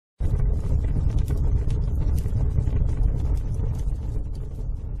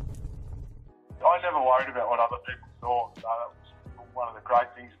never worried about what other people thought. So that was one of the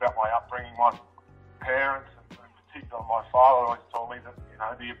great things about my upbringing. My parents, and in particular my father, always told me that, you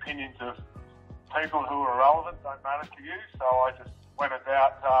know, the opinions of people who are relevant don't matter to you. So I just went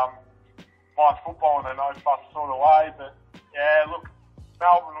about my football in a no-fuss sort of way. But yeah, look,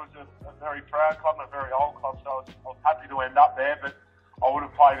 Melbourne was a very proud club and a very old club, so I was happy to end up there. But I would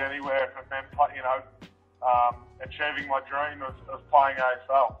have played anywhere if it meant, you know, achieving my dream of playing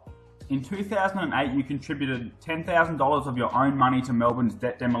AFL. In 2008, you contributed $10,000 of your own money to Melbourne's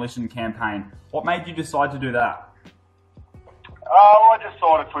debt demolition campaign. What made you decide to do that? Well, I just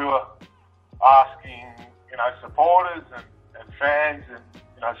thought if we were asking, you know, supporters and fans and,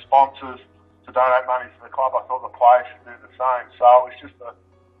 you know, sponsors to donate money to the club, I thought the players should do the same. So it was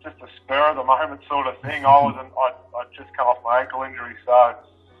just a spur of the moment sort of thing. I'd just come off my ankle injury, so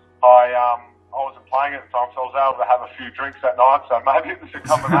I wasn't playing at the time, so I was able to have a few drinks that night. So maybe it was a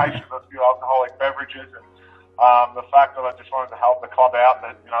combination of a few alcoholic beverages and the fact that I just wanted to help the club out,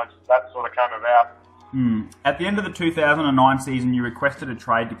 that, you know, that sort of came about. At the end of the 2009 season, you requested a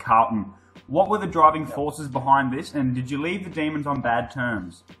trade to Carlton. What were the driving forces behind this, and did you leave the Demons on bad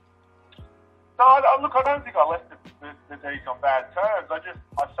terms? No, look, I don't think I left the D's on bad terms.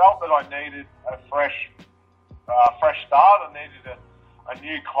 I felt that I needed a fresh start. I needed a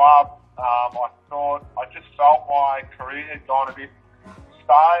new club. I just felt my career had gone a bit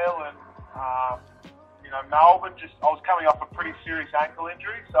stale, and you know, Melbourne I was coming off a pretty serious ankle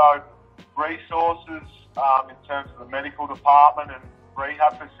injury, so resources in terms of the medical department and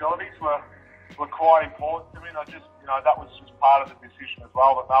rehab facilities were quite important to me, and you know, that was just part of the decision as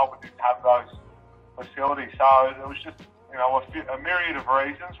well, that Melbourne didn't have those facilities. So it was just, you know, a myriad of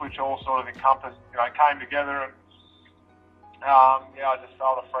reasons which all sort of encompassed, you know, came together, and I just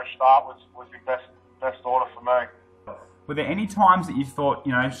felt a fresh start was the best order for me. Were there any times that you thought,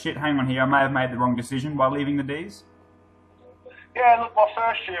 you know, shit, hang on here, I may have made the wrong decision by leaving the D's? Yeah, look, my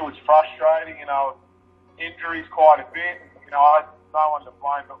first year was frustrating, you know, injuries quite a bit. You know, I had no one to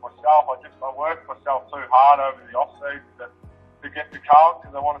blame but myself. I worked myself too hard over the off-season to get to Carlton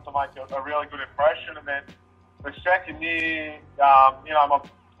because I wanted to make a really good impression. And then the second year, you know,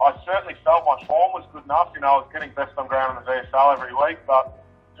 I certainly felt my form was good enough. You know, I was getting best on ground in the VFL every week, but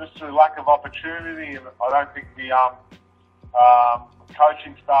just through lack of opportunity, and I don't think the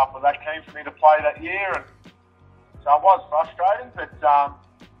coaching staff were that keen for me to play that year. And so it was frustrating, but,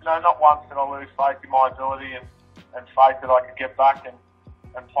 you know, not once did I lose faith in my ability and faith that I could get back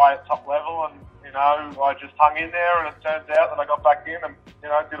and play at top level. And, you know, I just hung in there, and it turns out that I got back in and, you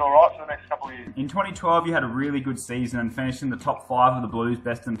know, did all right for the next couple of years. In 2012, you had a really good season and finished in the top 5 of the Blues'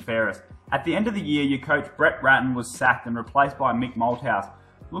 best and fairest. At the end of the year, your coach Brett Ratton was sacked and replaced by Mick Malthouse.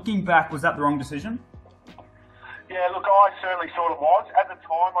 Looking back, was that the wrong decision? Yeah, look, I certainly thought it was. At the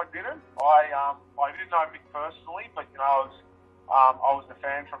time, I didn't. I didn't know Mick personally, but, you know, I was a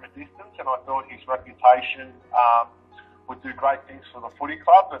fan from a distance, and I thought his reputation would do great things for the footy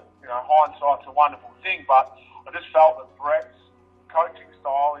club. But, you know, hindsight's a wonderful thing, but I just felt that Brett's coaching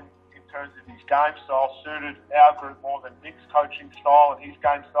style in terms of his game style suited our group more than Mick's coaching style and his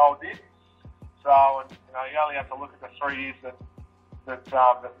game style did. So, and, you know, you only have to look at the 3 years that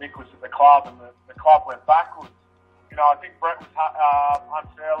Mick was at the club, and the club went backwards. You know, I think Brett was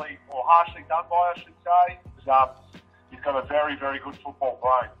unfairly or harshly done by, I should say. He's got a very, very good football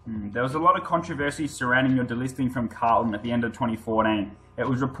brain. There was a lot of controversy surrounding your delisting from Carlton at the end of 2014. It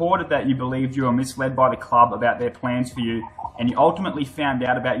was reported that you believed you were misled by the club about their plans for you, and you ultimately found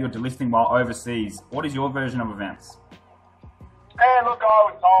out about your delisting while overseas. What is your version of events? Yeah, look, I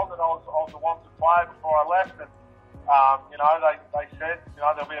was told that I was the one to play before I left, and you know, they said, you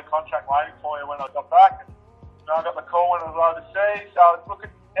know, there'll be a contract waiting for you when I got back. And, you know, I got the call when I was overseas, so look,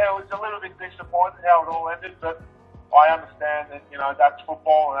 it was a little bit disappointing how it all ended, but I understand that, you know, that's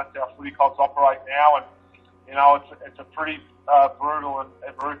football and that's how footy clubs operate now, and, you know, it's a pretty brutal and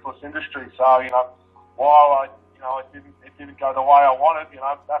ruthless industry. So, you know, while it didn't go the way I wanted, you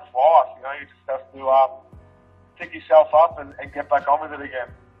know, that's life. You know, you just have to pick yourself up and get back on with it again.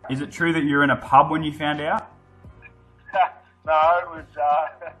 Is it true that you were in a pub when you found out? No, it was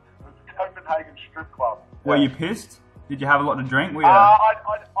a Copenhagen strip club. Were you pissed? Did you have a lot to drink? I'd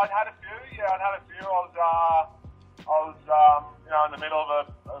had a few. Yeah, I'd had a few. I was you know, in the middle of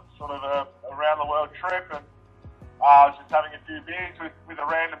a sort of a around the world trip, and I was just having a few beers with a few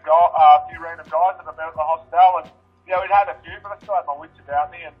random guys that I met at the hostel, and yeah, we'd had a few, but I still had my wits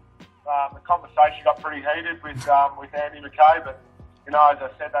about me, and the conversation got pretty heated with Andy McKay, but, you know, as I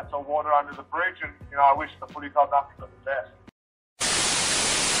said, that's all water under the bridge, and, you know, I wish the footy club nothing but the best.